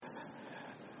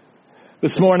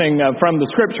This morning, from the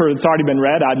scripture that's already been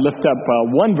read, I'd lift up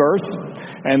one verse,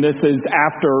 and this is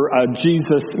after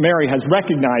Mary has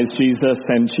recognized Jesus,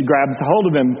 and she grabs hold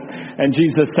of him, and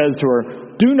Jesus says to her,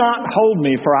 "Do not hold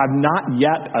me, for I've not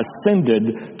yet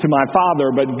ascended to my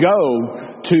Father, but go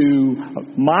to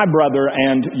my brother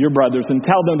and your brothers, and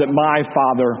tell them that my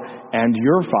Father and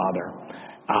your Father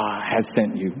has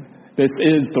sent you." This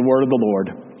is the word of the Lord.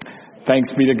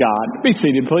 Thanks be to God. Be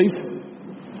seated, please.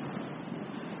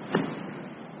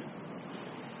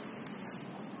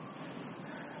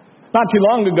 Not too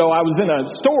long ago, I was in a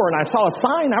store and I saw a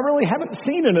sign I really haven't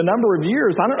seen in a number of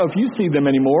years. I don't know if you see them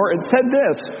anymore. It said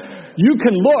this: "You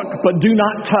can look, but do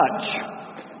not touch."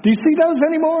 Do you see those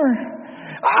anymore?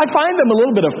 I find them a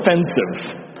little bit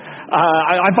offensive.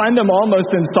 I find them almost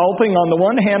insulting on the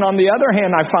one hand. On the other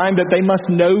hand, I find that they must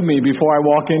know me before I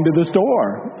walk into the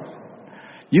store.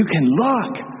 You can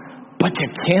look, but you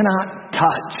cannot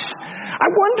touch. I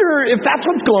wonder if that's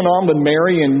what's going on with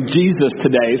Mary and Jesus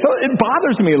today. So it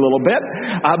bothers me a little bit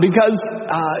because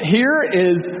here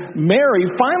is Mary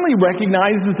finally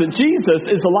recognizes that Jesus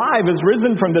is alive, is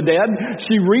risen from the dead.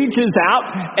 She reaches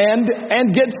out and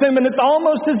gets him, and it's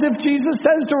almost as if Jesus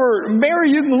says to her,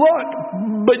 "Mary, you can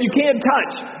look, but you can't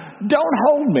touch. Don't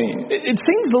hold me." It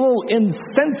seems a little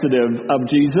insensitive of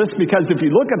Jesus, because if you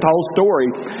look at the whole story,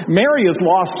 Mary has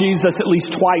lost Jesus at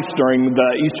least twice during the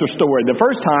Easter story. The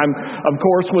first time, of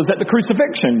course, was at the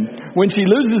crucifixion, when she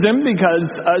loses him because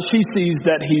she sees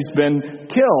that he's been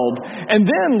killed. And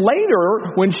then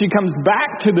later, when she comes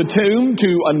back to the tomb to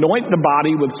anoint the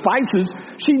body with spices,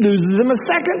 she loses him a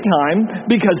second time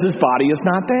because his body is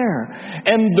not there.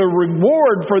 And the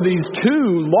reward for these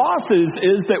two losses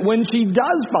is that when she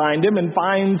does find him and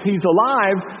finds he's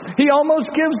alive, he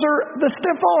almost gives her the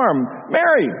stiff arm.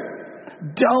 "Mary,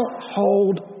 don't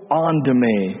hold on to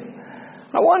me."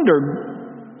 I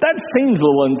wonder, that seems a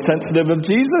little insensitive of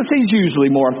Jesus. He's usually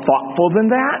more thoughtful than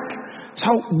that. So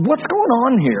what's going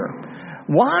on here?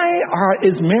 Why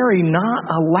is Mary not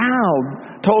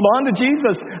allowed to hold on to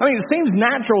Jesus? I mean, it seems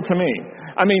natural to me.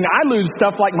 I mean, I lose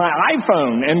stuff like my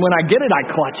iPhone, and when I get it, I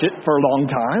clutch it for a long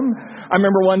time. I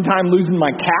remember one time losing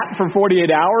my cat for 48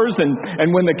 hours,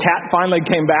 and when the cat finally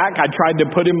came back, I tried to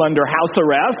put him under house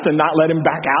arrest and not let him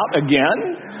back out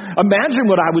again. Imagine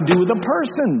what I would do with a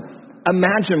person.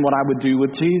 Imagine what I would do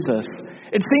with Jesus.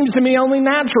 It seems to me only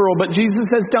natural, but Jesus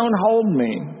says, "Don't hold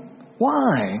me."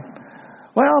 Why?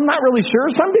 Well, I'm not really sure.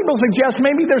 Some people suggest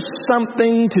maybe there's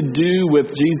something to do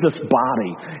with Jesus'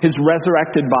 body, his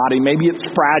resurrected body. Maybe it's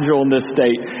fragile in this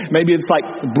state. Maybe it's like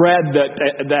bread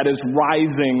that is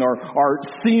rising, or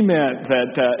cement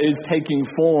that is taking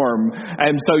form.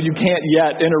 And so you can't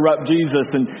yet interrupt Jesus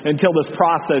until this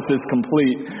process is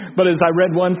complete. But as I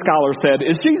read, one scholar said,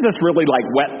 is Jesus really like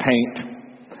wet paint?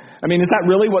 I mean, is that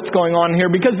really what's going on here?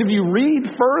 Because if you read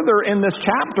further in this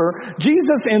chapter,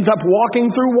 Jesus ends up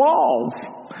walking through walls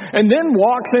and then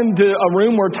walks into a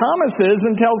room where Thomas is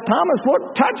and tells Thomas,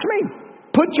 "Look, touch me.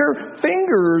 Put your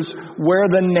fingers where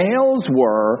the nails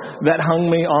were that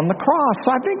hung me on the cross." So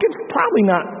I think it's probably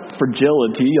not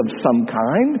fragility of some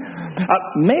kind.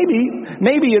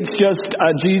 Maybe it's just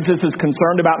Jesus is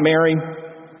concerned about Mary.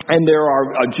 And there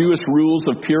are Jewish rules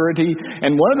of purity.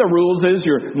 And one of the rules is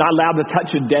you're not allowed to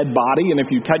touch a dead body. And if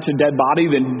you touch a dead body,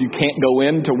 then you can't go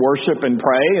in to worship and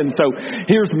pray. And so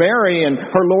here's Mary, and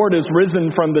her Lord is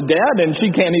risen from the dead, and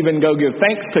she can't even go give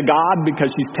thanks to God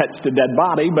because she's touched a dead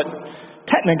body. But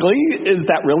technically, is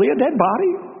that really a dead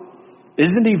body?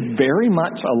 Isn't he very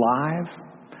much alive?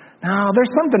 No,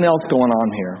 there's something else going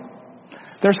on here.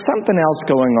 There's something else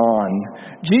going on.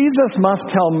 Jesus must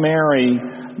tell Mary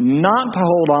not to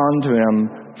hold on to him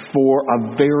for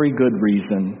a very good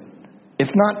reason, if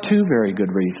not two very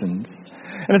good reasons.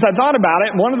 And as I thought about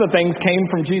it, one of the things came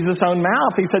from Jesus' own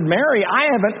mouth. He said, "Mary, I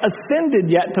haven't ascended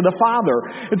yet to the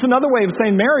Father." It's another way of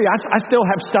saying, Mary, I still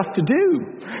have stuff to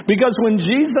do. Because when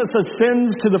Jesus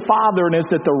ascends to the Father and is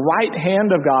at the right hand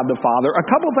of God the Father, a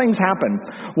couple things happen.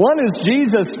 One is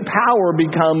Jesus' power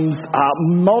becomes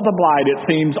multiplied, it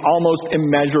seems, almost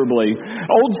immeasurably.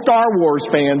 Old Star Wars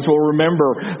fans will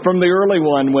remember from the early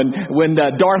one when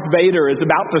Darth Vader is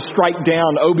about to strike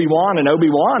down Obi-Wan, and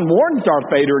Obi-Wan warns Darth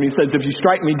Vader, and he says, "If you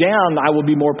strike me down, I will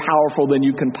be more powerful than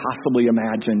you can possibly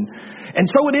imagine." And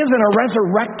so it is in a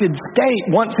resurrected state.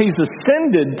 Once he's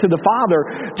ascended to the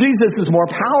Father, Jesus is more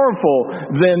powerful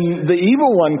than the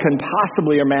evil one can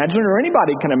possibly imagine, or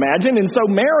anybody can imagine. And so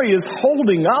Mary is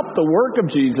holding up the work of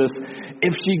Jesus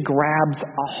if she grabs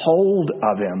a hold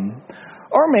of him.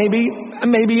 Or maybe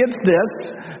it's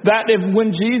this, that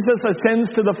when Jesus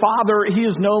ascends to the Father, he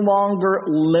is no longer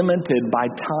limited by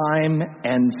time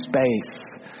and space.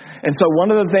 And so one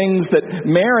of the things that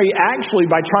Mary actually,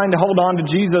 by trying to hold on to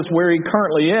Jesus where he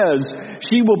currently is,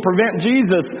 she will prevent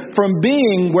Jesus from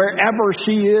being wherever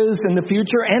she is in the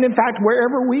future, and in fact,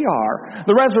 wherever we are.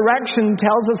 The resurrection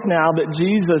tells us now that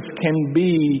Jesus can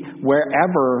be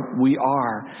wherever we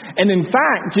are. And in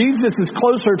fact, Jesus is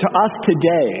closer to us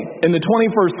today in the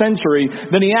 21st century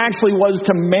than he actually was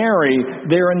to Mary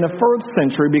there in the first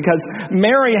century, because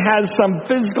Mary has some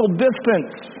physical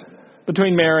distance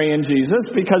between Mary and Jesus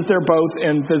because they're both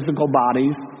in physical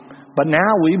bodies. But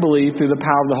now we believe through the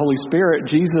power of the Holy Spirit,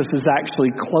 Jesus is actually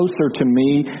closer to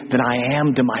me than I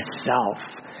am to myself,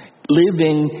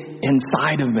 living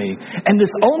inside of me. And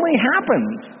this only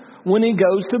happens when he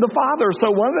goes to the Father.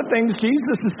 So one of the things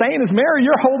Jesus is saying is, Mary,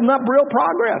 you're holding up real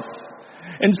progress.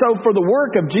 And so for the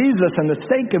work of Jesus and the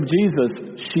sake of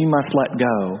Jesus, she must let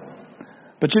go.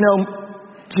 But you know,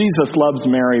 Jesus loves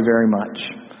Mary very much.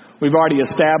 We've already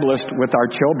established with our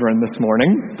children this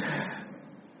morning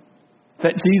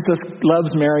that Jesus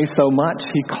loves Mary so much,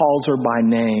 he calls her by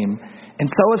name. And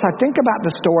so as I think about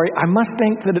the story, I must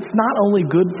think that it's not only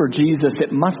good for Jesus,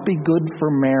 it must be good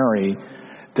for Mary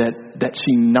that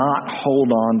she not hold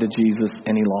on to Jesus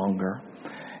any longer.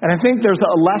 And I think there's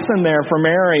a lesson there for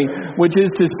Mary, which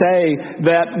is to say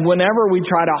that whenever we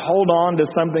try to hold on to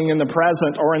something in the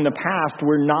present or in the past,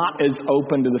 we're not as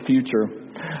open to the future.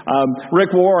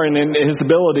 Rick Warren, in his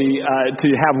ability to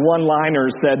have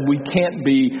one-liners, said we can't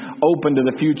be open to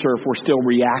the future if we're still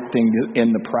reacting in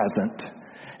the present.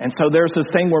 And so there's this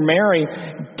thing where Mary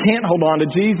can't hold on to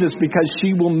Jesus because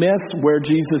she will miss where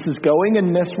Jesus is going and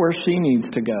miss where she needs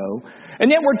to go. And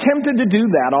yet we're tempted to do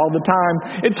that all the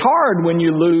time. It's hard when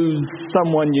you lose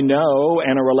someone you know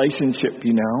and a relationship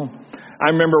you know.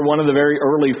 I remember one of the very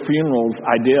early funerals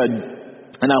I did,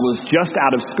 and I was just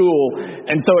out of school,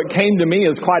 and so it came to me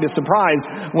as quite a surprise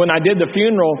when I did the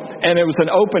funeral, and it was an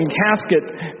open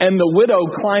casket, and the widow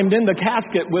climbed in the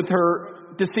casket with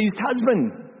her deceased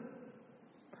husband.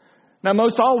 Now,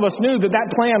 most all of us knew that that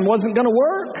plan wasn't going to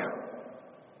work.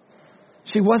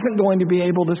 She wasn't going to be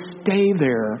able to stay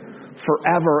there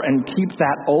forever and keep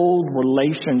that old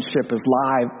relationship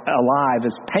alive.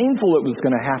 As painful it was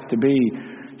going to have to be,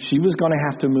 she was going to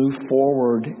have to move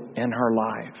forward in her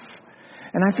life.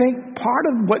 And I think part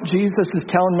of what Jesus is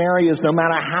telling Mary is no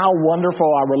matter how wonderful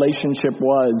our relationship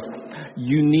was,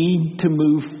 you need to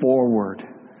move forward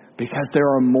because there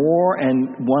are more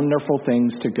and wonderful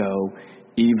things to go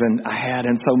even ahead.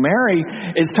 And so Mary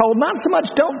is told not so much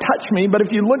don't touch me, but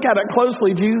if you look at it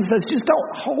closely, Jesus says just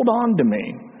don't hold on to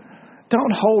me.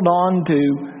 Don't hold on to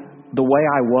the way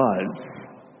I was.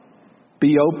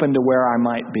 Be open to where I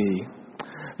might be.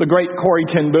 The great Corrie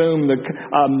ten Boom, the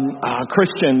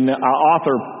Christian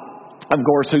author, of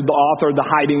course, who's the author of The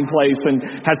Hiding Place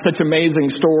and has such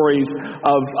amazing stories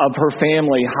of her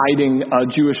family hiding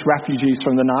Jewish refugees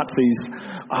from the Nazis,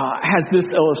 has this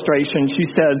illustration. She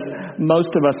says,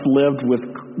 most of us live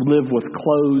with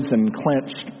closed and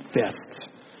clenched fists,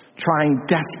 trying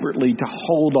desperately to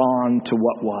hold on to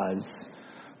what was.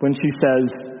 When she says,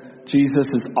 Jesus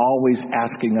is always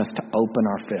asking us to open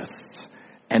our fists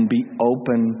and be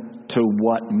open to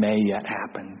what may yet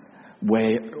happen.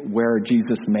 Where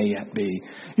Jesus may yet be.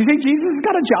 You see, Jesus has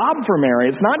got a job for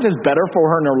Mary. It's not just better for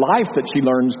her in her life that she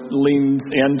leans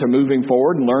into moving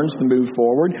forward and learns to move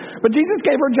forward, but Jesus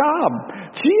gave her a job.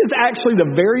 She is actually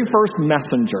the very first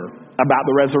messenger about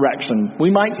the resurrection. We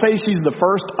might say she's the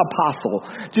first apostle.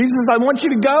 Jesus says, I want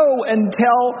you to go and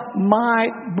tell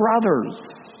my brothers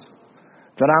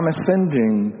that I'm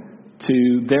ascending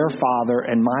to their Father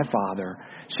and my Father.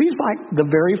 She's like the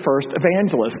very first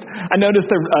evangelist. I noticed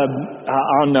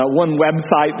on one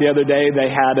website the other day, they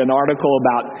had an article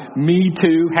about Me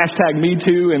Too,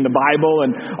 #MeToo in the Bible,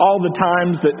 and all the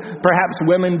times that perhaps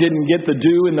women didn't get the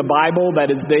due in the Bible that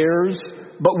is theirs.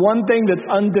 But one thing that's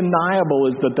undeniable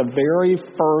is that the very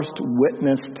first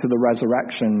witness to the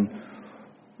resurrection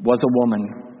was a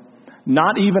woman.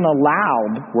 Not even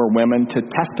allowed were women to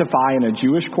testify in a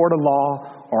Jewish court of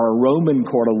law or a Roman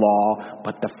court of law,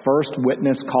 but the first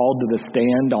witness called to the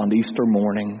stand on Easter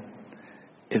morning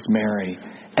is Mary.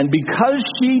 And because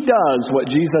she does what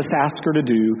Jesus asked her to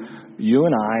do, you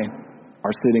and I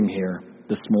are sitting here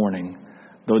this morning.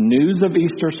 The news of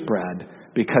Easter spread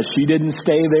because she didn't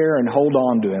stay there and hold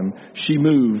on to him. She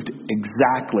moved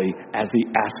exactly as he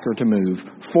asked her to move,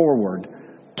 forward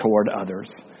toward others.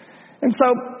 And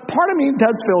so part of me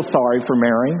does feel sorry for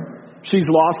Mary. She's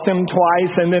lost him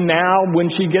twice, and then now when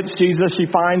she gets Jesus, she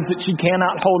finds that she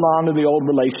cannot hold on to the old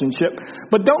relationship.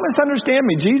 But don't misunderstand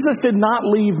me. Jesus did not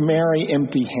leave Mary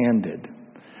empty-handed.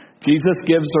 Jesus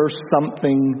gives her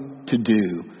something to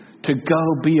do. to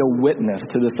go be a witness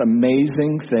to this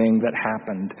amazing thing that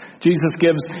happened. Jesus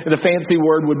gives, the fancy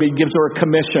word would be, gives her a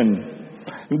commission.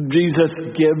 Jesus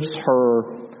gives her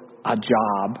a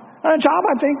job. And a job,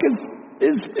 I think,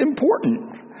 is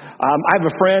important. I have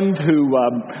a friend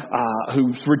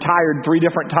who's retired 3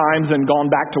 different times and gone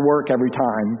back to work every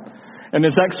time. And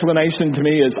his explanation to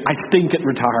me is, I stink at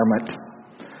retirement.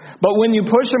 But when you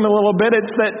push him a little bit,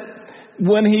 it's that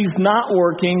when he's not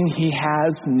working, he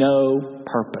has no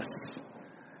purpose.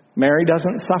 Mary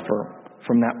doesn't suffer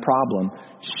from that problem.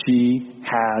 She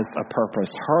has a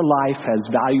purpose. Her life has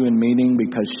value and meaning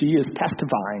because she is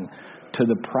testifying to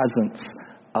the presence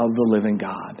of the living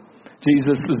God.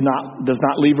 Jesus does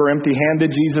not leave her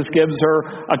empty-handed. Jesus gives her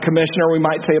a commission, or we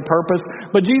might say a purpose.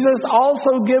 But Jesus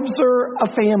also gives her a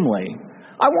family.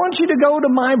 I want you to go to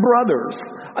my brothers.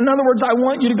 In other words, I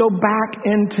want you to go back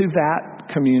into that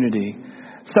community.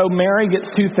 So Mary gets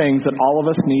 2 things that all of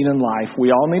us need in life. We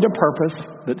all need a purpose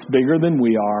that's bigger than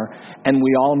we are, and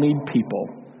we all need people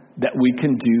that we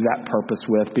can do that purpose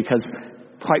with, because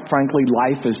quite frankly,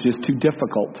 life is just too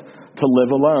difficult to live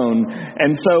alone.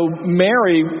 And so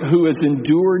Mary, who has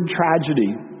endured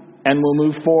tragedy and will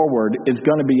move forward, is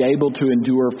going to be able to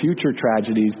endure future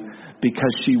tragedies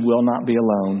because she will not be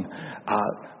alone.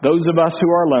 Those of us who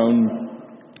are alone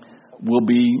will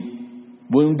be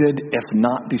wounded, if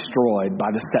not destroyed,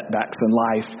 by the setbacks in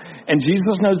life. And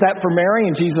Jesus knows that for Mary,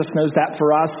 and Jesus knows that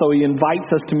for us, so he invites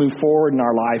us to move forward in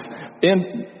our life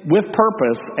with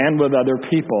purpose and with other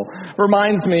people.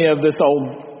 Reminds me of this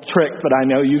old trick that I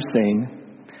know you've seen.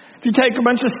 If you take a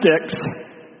bunch of sticks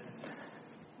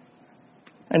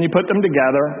and you put them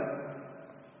together,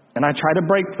 and I try to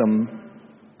break them,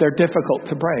 they're difficult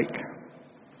to break.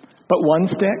 But one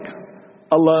stick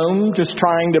alone, just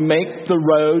trying to make the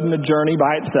road and the journey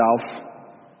by itself,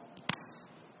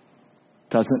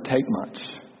 doesn't take much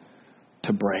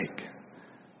to break.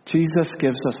 Jesus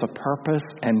gives us a purpose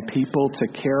and people to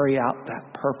carry out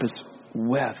that purpose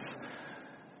with.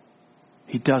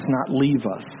 He does not leave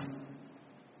us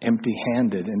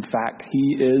empty-handed. In fact,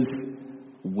 he is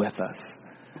with us.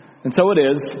 And so it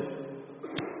is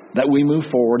that we move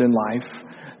forward in life,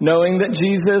 knowing that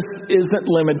Jesus isn't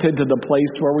limited to the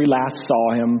place where we last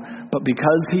saw him, but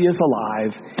because he is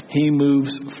alive, he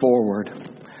moves forward.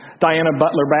 Diana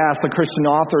Butler Bass, the Christian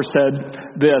author, said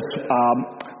this,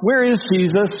 where is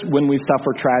Jesus when we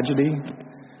suffer tragedy?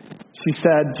 She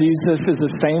said, Jesus is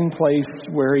the same place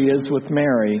where he is with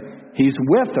Mary. He's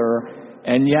with her,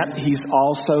 and yet he's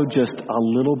also just a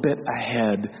little bit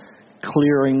ahead,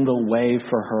 clearing the way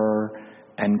for her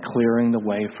and clearing the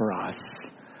way for us.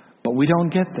 But we don't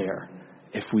get there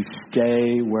if we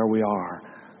stay where we are.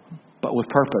 But with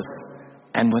purpose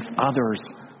and with others,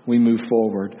 we move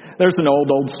forward. There's an old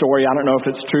story. I don't know if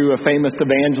it's true. A famous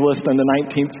evangelist in the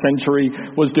 19th century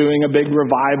was doing a big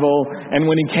revival. And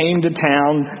when he came to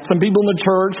town, some people in the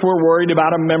church were worried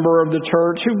about a member of the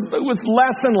church who was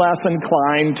less and less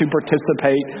inclined to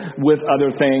participate with other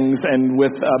things and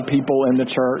with people in the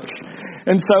church.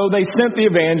 And so they sent the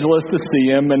evangelist to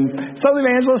see him. And so the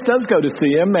evangelist does go to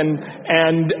see him. And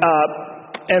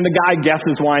the guy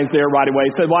guesses why he's there right away.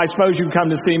 He said, well, I suppose you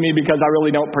come to see me because I really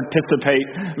don't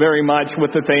participate very much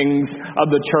with the things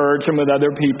of the church and with other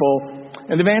people.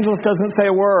 And the evangelist doesn't say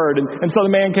a word. And so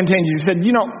the man continues. He said, you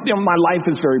know, my life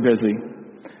is very busy.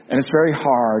 And it's very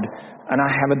hard. And I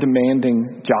have a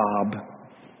demanding job.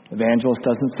 The evangelist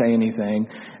doesn't say anything.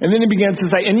 And then he begins to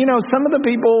say, and some of the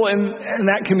people in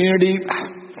that community,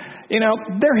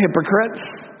 they're hypocrites.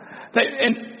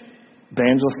 And the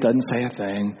evangelist doesn't say a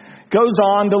thing. Goes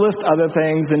on to list other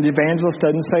things, and the evangelist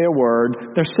doesn't say a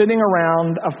word. They're sitting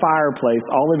around a fireplace.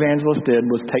 All the evangelist did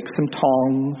was take some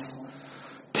tongs,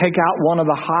 take out one of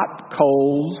the hot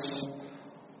coals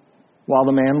while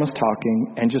the man was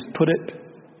talking, and just put it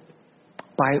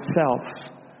by itself.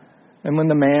 And when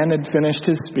the man had finished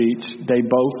his speech, they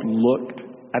both looked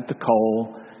at the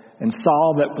coal and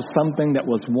saw that was something that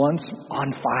was once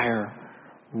on fire,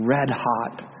 red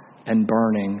hot and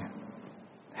burning,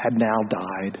 had now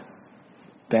died.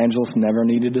 The evangelist never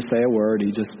needed to say a word.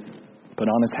 He just put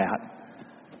on his hat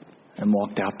and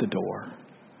walked out the door.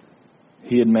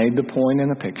 He had made the point in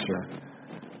the picture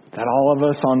that all of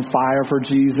us on fire for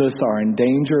Jesus are in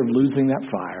danger of losing that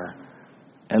fire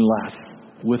unless,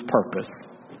 with purpose,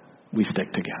 we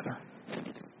stick together.